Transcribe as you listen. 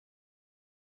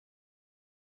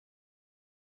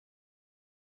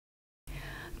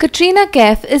Katrina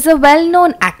Kaif is a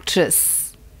well-known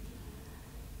actress.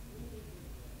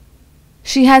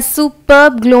 She has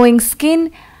superb glowing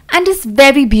skin and is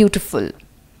very beautiful.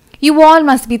 You all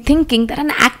must be thinking that an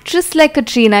actress like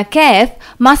Katrina Kaif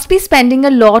must be spending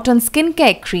a lot on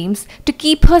skincare creams to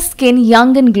keep her skin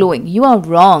young and glowing. You are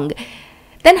wrong.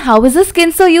 Then how is her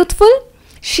skin so youthful?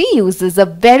 She uses a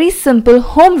very simple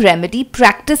home remedy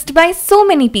practiced by so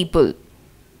many people.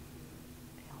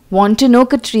 Want to know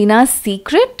Katrina's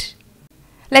secret?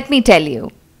 Let me tell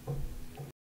you.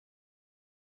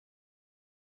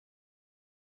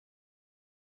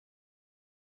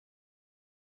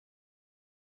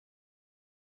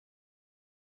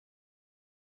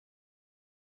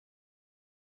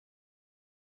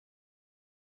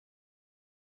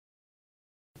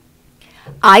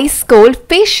 Ice cold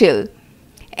facial.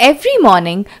 Every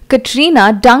morning,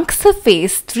 Katrina dunks her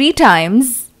face 3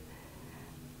 times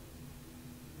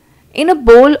in a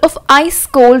bowl of ice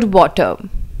cold water.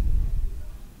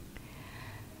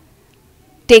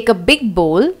 Take a big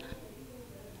bowl,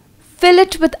 fill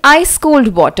it with ice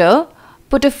cold water,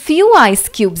 put a few ice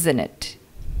cubes in it.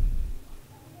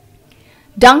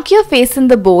 Dunk your face in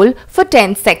the bowl for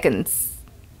 10 seconds.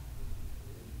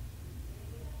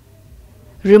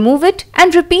 Remove it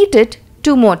and repeat it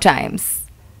 2 more times.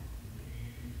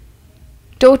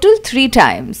 Total 3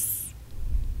 times.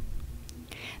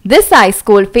 This ice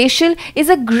cold facial is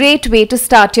a great way to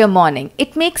start your morning.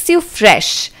 It makes you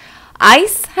fresh.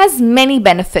 Ice has many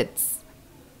benefits.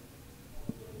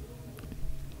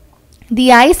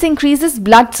 The ice increases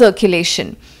blood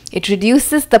circulation. It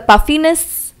reduces the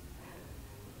puffiness.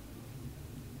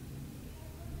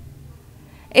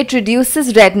 It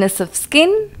reduces redness of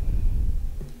skin.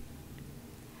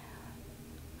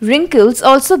 Wrinkles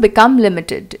also become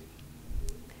limited.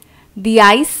 The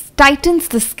ice tightens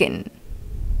the skin.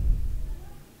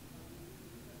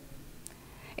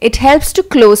 It helps to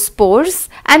close pores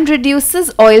and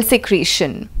reduces oil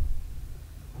secretion.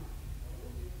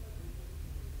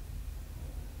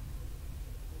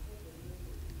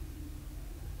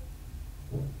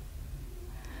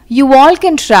 You all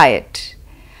can try it.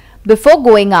 Before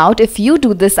going out, if you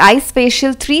do this ice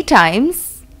facial 3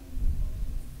 times,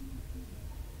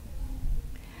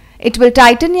 it will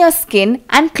tighten your skin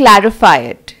and clarify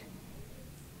it.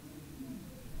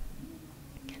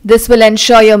 This will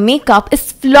ensure your makeup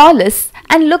is flawless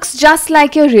and looks just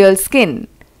like your real skin.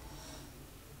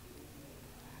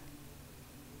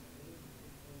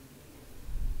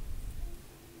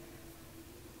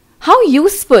 How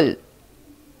useful!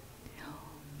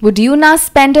 Would you now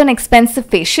spend on expensive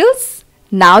facials?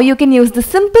 Now you can use the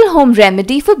simple home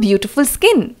remedy for beautiful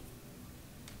skin.